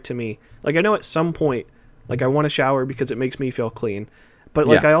doesn't matter to me. Like, I know at some point, like, I want to shower because it makes me feel clean. But,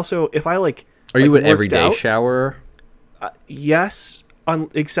 like, I also, if I, like... Are you an everyday shower? Yes.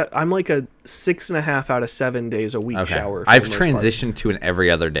 Except I'm, like, a 6.5 out of 7 days a week shower. I've transitioned to an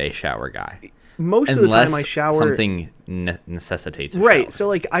every other day shower guy. Most of the time I shower... something necessitates a right, shower. So,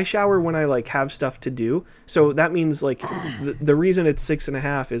 like, I shower when I, like, have stuff to do. So that means, like, the reason it's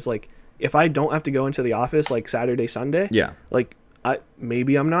 6.5 is, like, if I don't have to go into the office, like, Saturday, Sunday, like,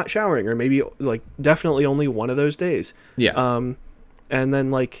 maybe I'm not showering, or maybe, like, definitely only one of those days. Yeah. And then,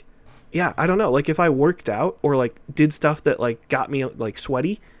 like, yeah, I don't know. Like if I worked out or like did stuff that like got me like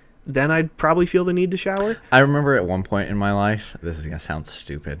sweaty, then I'd probably feel the need to shower. I remember at one point in my life, this is gonna sound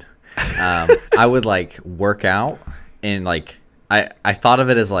stupid. I would like work out and like I thought of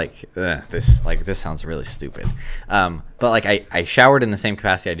it as like this sounds really stupid. But like I showered in the same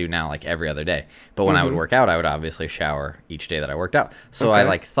capacity I do now, like every other day. But when I would work out, I would obviously shower each day that I worked out. So I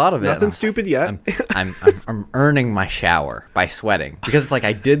like thought of it. Nothing stupid yet. I'm earning my shower by sweating because it's like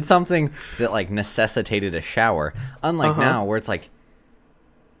I did something that like necessitated a shower. Unlike now where it's like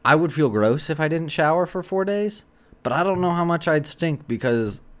I would feel gross if I didn't shower for 4 days, but I don't know how much I'd stink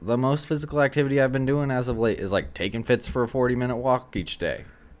because the most physical activity I've been doing as of late is like taking Fitz for a 40-minute walk each day.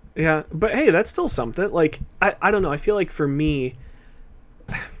 Yeah, but hey, that's still something. Like I don't know. I feel like for me,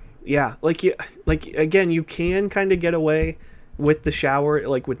 yeah, like again, you can kind of get away with the shower,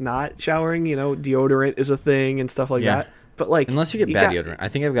 like with not showering. You know, deodorant is a thing and stuff like that. But like, unless you get bad deodorant, I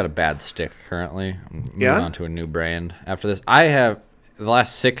think I've got a bad stick currently. I'm moving on to a new brand after this. I have. The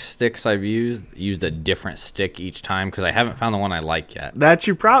last 6 sticks I've used a different stick each time because I haven't found the one I like yet. That's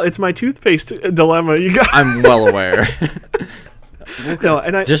your problem. It's my toothpaste dilemma. You got. I'm well aware. No,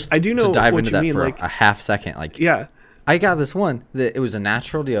 and I do know to dive what into you that mean. for Like a half second. Like I got this one that it was a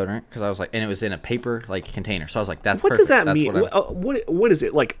natural deodorant because I was like, and it was in a paper like container. So I was like, that's what perfect. Does that mean? What is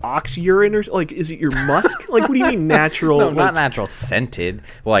it like? Ox urine or like? Is it your musk? Like, what do you mean natural? No, like, not natural, scented.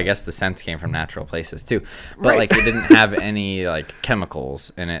 Well, I guess the scents came from natural places too, but like it didn't have any like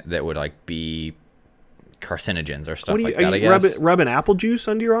chemicals in it that would like be carcinogens or stuff like that. Are you rubbing apple juice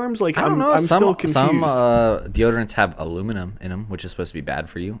under your arms? Like I don't know. I'm still confused. Some deodorants have aluminum in them, which is supposed to be bad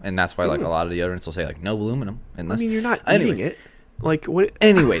for you, and that's why like a lot of deodorants will say like no aluminum in this. I mean, you're not eating it. Like what?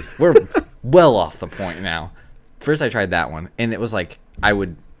 Anyways, we're well off the point now. First, I tried that one, and it was like I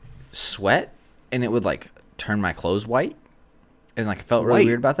would sweat, and it would like turn my clothes white, and like I felt really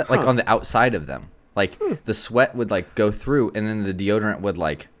weird about that. Like on the outside of them, like the sweat would like go through, and then the deodorant would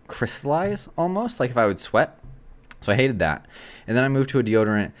like crystallize almost like if I would sweat. So I hated that. And then I moved to a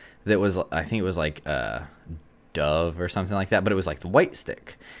deodorant that was, I think it was like Dove or something like that, but it was like the white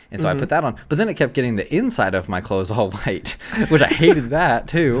stick. And so I put that on, but then it kept getting the inside of my clothes all white, which I hated that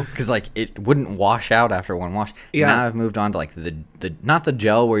too, because like it wouldn't wash out after one wash. Yeah. Now I've moved on to like the not the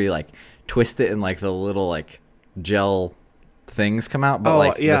gel where you like twist it and like the little like gel things come out, but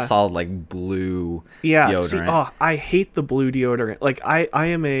like the solid like blue deodorant. See, I hate the blue deodorant. Like I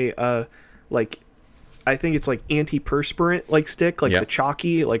am a like I think it's like antiperspirant like stick, like the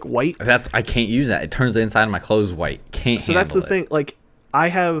chalky like white. I can't use that. It turns the inside of my clothes white. So that's the thing. Like I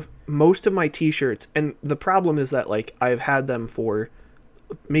have most of my t-shirts, and the problem is that like I've had them for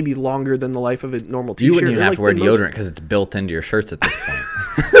maybe longer than the life of a normal t-shirt. You wouldn't even have to wear deodorant because it's built into your shirts at this point.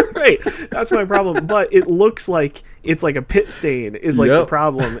 Right, that's my problem. But it looks like it's like a pit stain is like the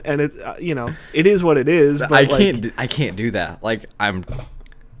problem, and it's it is what it is. But I can't do that. Like I'm too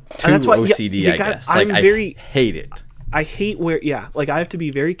OCD, I guess. Like I hate it. I hate like I have to be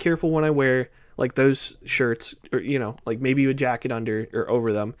very careful when I wear like those shirts, or like maybe a jacket under or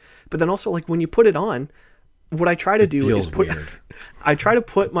over them. But then also like when you put it on, what I try to do is I try to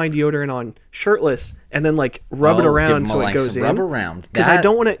put my deodorant on shirtless and then like rub it around so it goes in. Rub around because I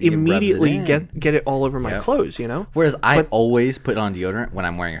don't want to immediately get it all over my clothes. Whereas I always put on deodorant when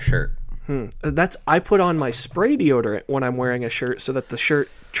I'm wearing a shirt. I put on my spray deodorant when I'm wearing a shirt so that the shirt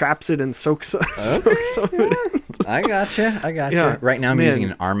traps it and soaks some of it in. I gotcha. Yeah. Right now I'm using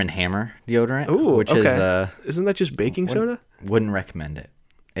an Arm & Hammer deodorant, which is isn't that just baking soda? Wouldn't recommend it.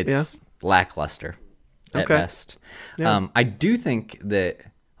 It's lackluster at best. Yeah. I do think that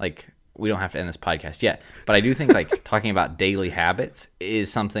like we don't have to end this podcast yet, but I do think like talking about daily habits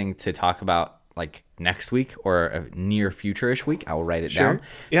is something to talk about like next week or a near future-ish week. I will write it down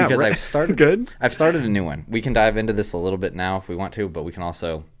because I've started I've started a new one. We can dive into this a little bit now if we want to, but we can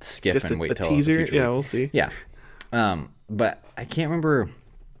also skip just and wait till teaser. The future week. We'll see. Yeah. But I can't remember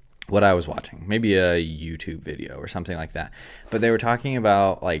what I was watching. Maybe a YouTube video or something like that. But they were talking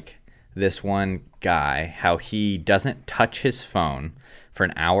about like this one guy, how he doesn't touch his phone for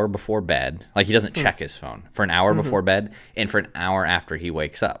an hour before bed. Like he doesn't check his phone for an hour before bed and for an hour after he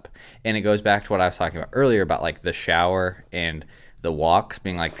wakes up. And it goes back to what I was talking about earlier about like the shower and the walks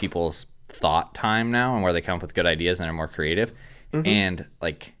being like people's thought time now and where they come up with good ideas and they're more creative. And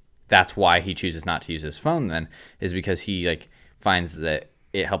like that's why he chooses not to use his phone then, is because he like finds that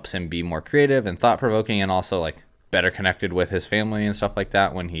it helps him be more creative and thought provoking and also like better connected with his family and stuff like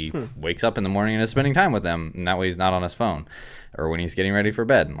that when he wakes up in the morning and is spending time with them, and that way he's not on his phone, or when he's getting ready for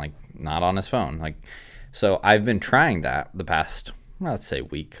bed and like not on his phone. Like, so I've been trying that the past, let's say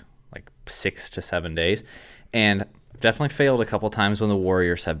week, like 6 to 7 days. And definitely failed a couple times when the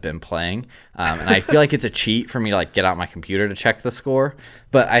Warriors have been playing, and I feel like it's a cheat for me to like get out my computer to check the score.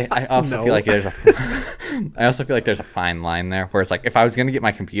 But I also feel like there's a fine line there where it's like if I was gonna get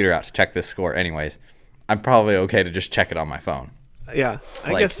my computer out to check this score anyways, I'm probably okay to just check it on my phone. Yeah,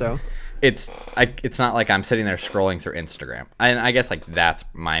 I guess so. It's not like I'm sitting there scrolling through Instagram. And I guess like that's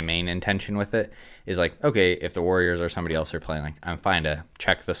my main intention with it is like, okay, if the Warriors or somebody else are playing, like I'm fine to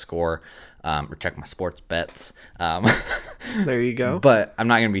check the score or check my sports bets. There you go. But I'm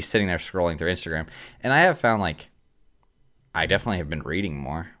not going to be sitting there scrolling through Instagram. And I have found like I definitely have been reading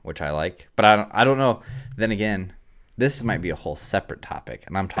more, which I like. But I don't know. Then again, this might be a whole separate topic.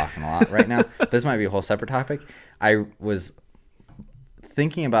 And I'm talking a lot right now. This might be a whole separate topic. I was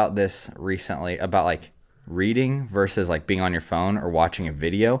thinking about this recently about like reading versus like being on your phone or watching a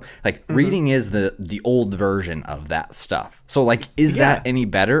video. Like reading is the old version of that stuff. So like is that any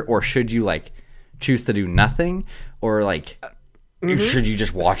better, or should you like choose to do nothing, or like should you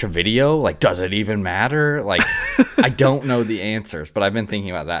just watch a video? Like does it even matter? Like I don't know the answers, but I've been thinking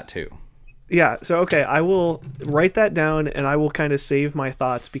about that too. Yeah, so okay, I will write that down and I will kind of save my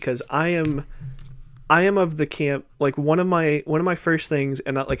thoughts, because I am of the camp, like one of my first things,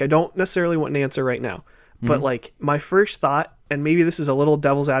 and like I don't necessarily want an answer right now, but like my first thought, and maybe this is a little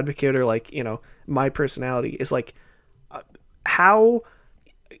devil's advocate or like, you know, my personality is like, how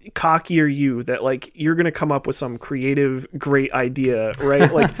cocky are you that like you're gonna come up with some creative great idea,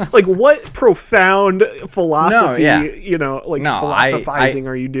 right? like what profound philosophy, you know, like philosophizing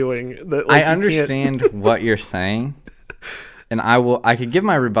are you doing that like, I understand what you're saying, and I could give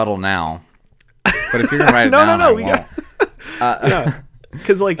my rebuttal now. But if you're gonna write it down, I won't. Yeah,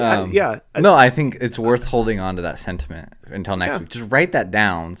 because like, I think it's worth holding on to that sentiment until next week. Just write that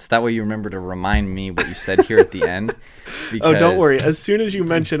down, so that way you remember to remind me what you said here at the end. Oh, don't worry. As soon as you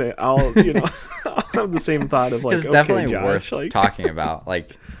mention it, I'll I'll have the same thought of like, it's definitely worth talking about,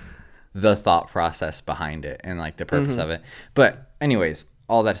 like the thought process behind it and like the purpose of it. But anyways,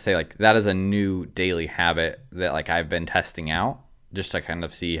 all that to say, like that is a new daily habit that like I've been testing out just to kind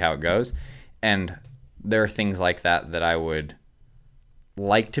of see how it goes. And there are things like that I would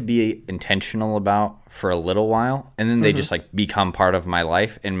like to be intentional about for a little while, and then they just like become part of my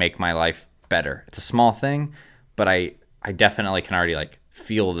life and make my life better. It's a small thing, but I definitely can already like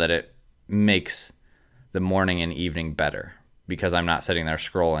feel that it makes the morning and evening better, because I'm not sitting there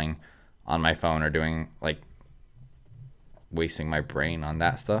scrolling on my phone or doing like wasting my brain on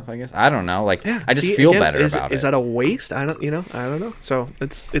that stuff, I guess. I don't know. Like I just feel better about it. Is that a waste? I don't know. So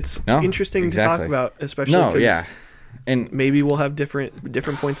it's interesting to talk about, especially and maybe we'll have different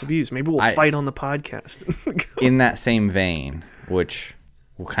points of views. Maybe we'll fight on the podcast. In that same vein, which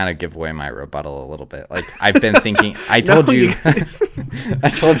will kind of give away my rebuttal a little bit. Like I've been thinking, I told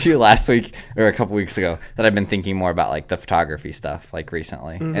you last week or a couple weeks ago that I've been thinking more about like the photography stuff like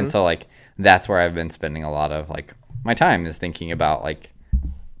recently. And so like that's where I've been spending a lot of like my time is thinking about like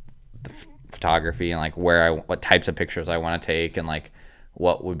the photography and like what types of pictures I want to take, and like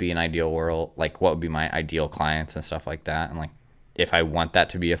what would be an ideal world, like what would be my ideal clients and stuff like that. And like if I want that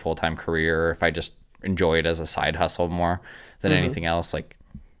to be a full-time career, or if I just enjoy it as a side hustle more than anything else. Like,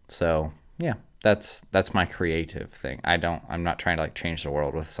 so yeah, that's my creative thing. I'm not trying to like change the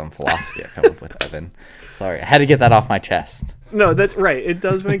world with some philosophy I come up with, Evan. Sorry, I had to get that off my chest. No, that's right. It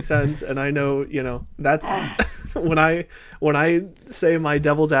does make sense, and I know, that's when I say my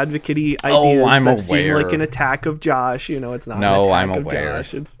devil's advocate-y ideas that seem like an attack of Josh. It's not. No, an attack I'm aware. Of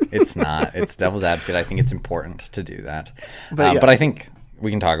Josh. It's not. It's devil's advocate. I think it's important to do that, but I think we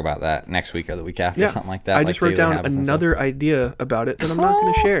can talk about that next week or the week after, something like that. I just wrote down another idea about it that I'm not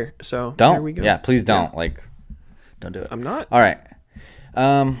going to share. So don't. There we go. Yeah, please don't. Don't do it. I'm not. All right.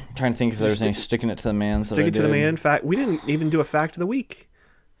 Trying to think if there's any sticking it to the man. Stick it to the man fact. We didn't even do a fact of the week.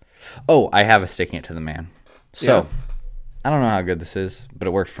 Oh, I have a sticking it to the man. So I don't know how good this is, but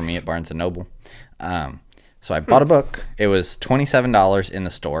it worked for me at Barnes & Noble. So I bought a book. It was $27 in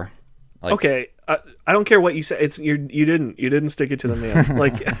the store. Okay. I don't care what you say. You didn't stick it to the man.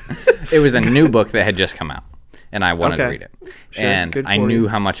 Like it was a new book that had just come out, and I wanted to read it. Sure, and I knew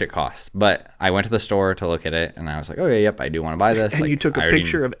how much it cost, but I went to the store to look at it, and I was like, okay, yep, I do want to buy this. And you took a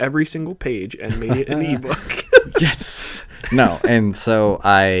picture of every single page and made it an ebook. Yes. No. And so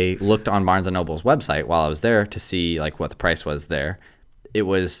I looked on Barnes & Noble's website while I was there to see like what the price was there. It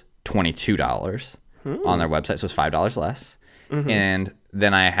was $22 on their website, so it's $5 less. And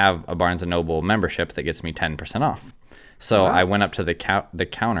then I have a Barnes & Noble membership that gets me 10% off. So I went up to the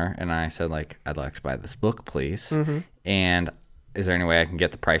counter and I said, like, I'd like to buy this book, please. And is there any way I can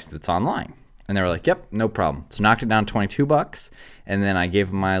get the price that's online? And they were like, yep, no problem. So knocked it down to $22. And then I gave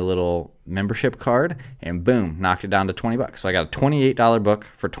them my little membership card and boom, knocked it down to $20. So I got a $28 book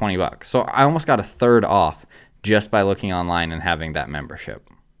for $20. So I almost got a third off just by looking online and having that membership.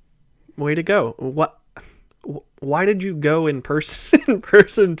 Way to go. Why did you go in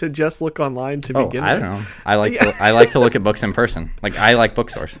person to just look online to begin with? I don't know. I like to look at books in person. Like, I like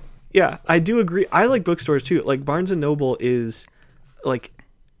bookstores. Yeah, I do agree. I like bookstores too. Like, Barnes and Noble is like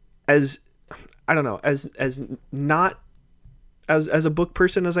as not as a book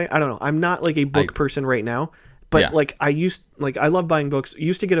person as I don't know. I'm not like a book person right now, but like I love buying books.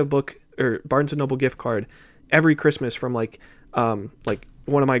 Used to get a book or Barnes and Noble gift card every Christmas from like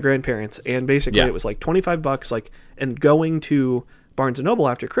one of my grandparents, and basically it was like $25. Like, and going to Barnes and Noble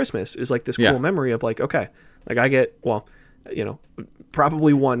after Christmas is like this cool memory of like, okay, like I get, well, you know,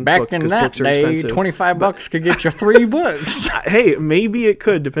 probably one back book, in that day, $25 could get you 3 books. Hey, maybe it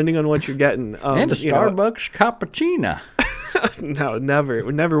could, depending on what you're getting. And a Starbucks cappuccino. No, never.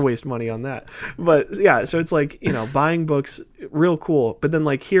 Would never waste money on that. But yeah, so it's like, you know, buying books, real cool. But then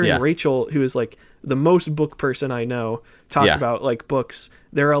like hearing Rachel, who is like the most book person I know, talk about like books.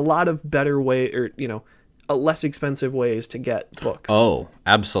 There are a lot of better way, or you know, less expensive ways to get books. Oh,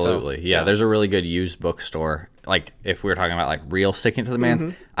 absolutely. So, yeah, there's a really good used bookstore. Like, if we were talking about like real sticking to the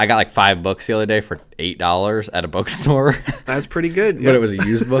man, I got like 5 books the other day for $8 at a bookstore. That's pretty good. But it was a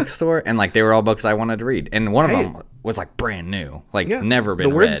used bookstore, and like they were all books I wanted to read, and one of them was like brand new, like never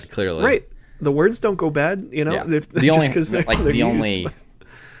been read. Clearly, right? The words don't go bad, you know. The only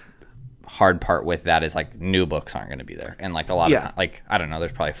hard part with that is like new books aren't going to be there, and like a lot of time, like I don't know,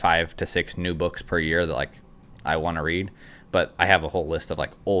 there's probably 5 to 6 new books per year that like I want to read. But I have a whole list of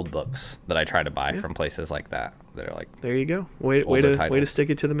like old books that I try to buy from places like that are like, there you go. Way to stick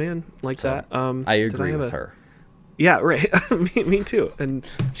it to the man like that. I agree with her. Yeah, right. me too. And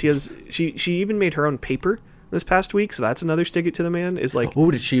she even made her own paper this past week, so that's another stick it to the man. Is like,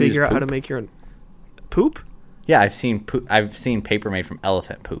 did she figure out how to make your own poop? Yeah, I've seen paper made from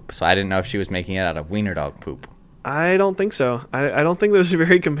elephant poop, so I didn't know if she was making it out of wiener dog poop. I don't think so. I don't think those are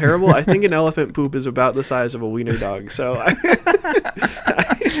very comparable. I think an elephant poop is about the size of a wiener dog. So I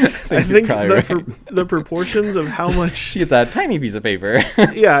think the proportions of how much... She gets a tiny piece of paper.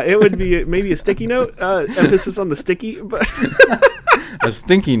 Yeah, it would be maybe a sticky note. Emphasis on the sticky. But a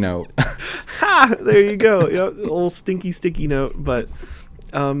stinky note. Ha! There you go. Yep, a little sticky note. But...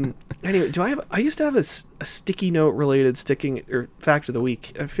 anyway, I used to have a sticky note related sticking or fact of the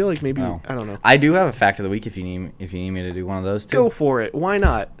week. I feel like maybe I don't know. I do have a fact of the week if you need me to do one of those too. Go for it. Why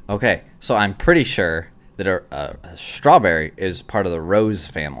not? Okay, so I'm pretty sure that a strawberry is part of the rose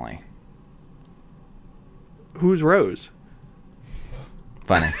family. Who's Rose?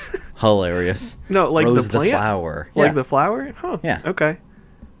 Funny. Hilarious. No, like Rose the plant? The flower. Like the flower? Huh. Yeah. Okay.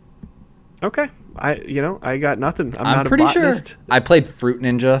 I got nothing. I'm not pretty a botanist. sure. I played Fruit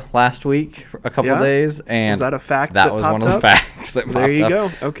Ninja last week for a couple days, and was that a fact? That was one of the facts that popped up. There you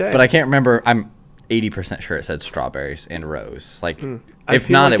go. Okay. But I can't remember. I'm 80% sure it said strawberries and rose. Like, if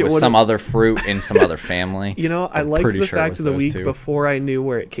not, like it was some other fruit in some other family. You know, I liked the fact of the week before I knew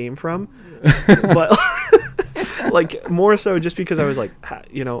where it came from, but. Like, more so just because I was like,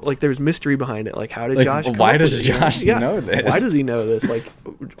 you know, like there's mystery behind it. Like, how did Josh come why up does with Josh know this? Why does he know this? Like,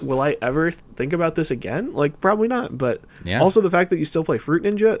 will I ever think about this again? Like, probably not. But also the fact that you still play Fruit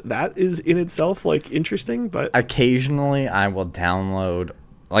Ninja, that is in itself like interesting. But occasionally I will download,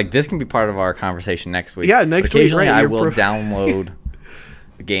 like, this can be part of our conversation next week. Yeah, next week. Occasionally I will download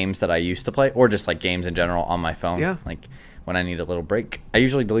games that I used to play, or just like games in general on my phone. Yeah. Like when I need a little break, I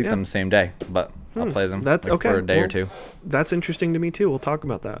usually delete them the same day, but I'll play them for a day or two. That's interesting to me too. We'll talk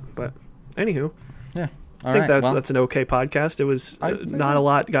about that. But anywho, yeah, I think that's an okay podcast. It was not a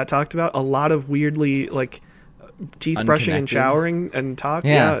lot got talked about. A lot of weirdly like teeth brushing and showering and talk.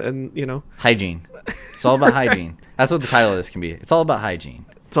 Yeah, and you know, hygiene. It's all about hygiene. That's what the title of this can be. It's all about hygiene.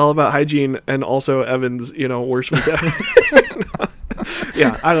 It's all about hygiene, and also Evan's, you know, worst week ever.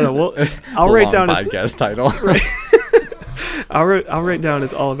 Yeah, I don't know. Well, I'll write down podcast title. Right. I'll write down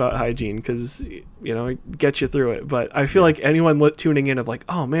it's all about hygiene because, you know, it gets you through it. But I feel like anyone tuning in of like,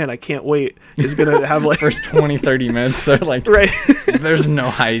 oh man, I can't wait is going to have like first 20-30 minutes. They're like, right. There's no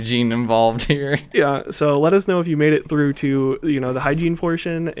hygiene involved here. Yeah. So let us know if you made it through to, you know, the hygiene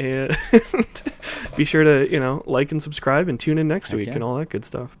portion, and be sure to, you know, like and subscribe and tune in next week and all that good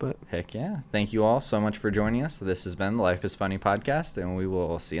stuff. But heck yeah. Thank you all so much for joining us. This has been the Life is Funny podcast, and we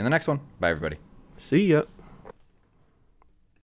will see you in the next one. Bye, everybody. See ya.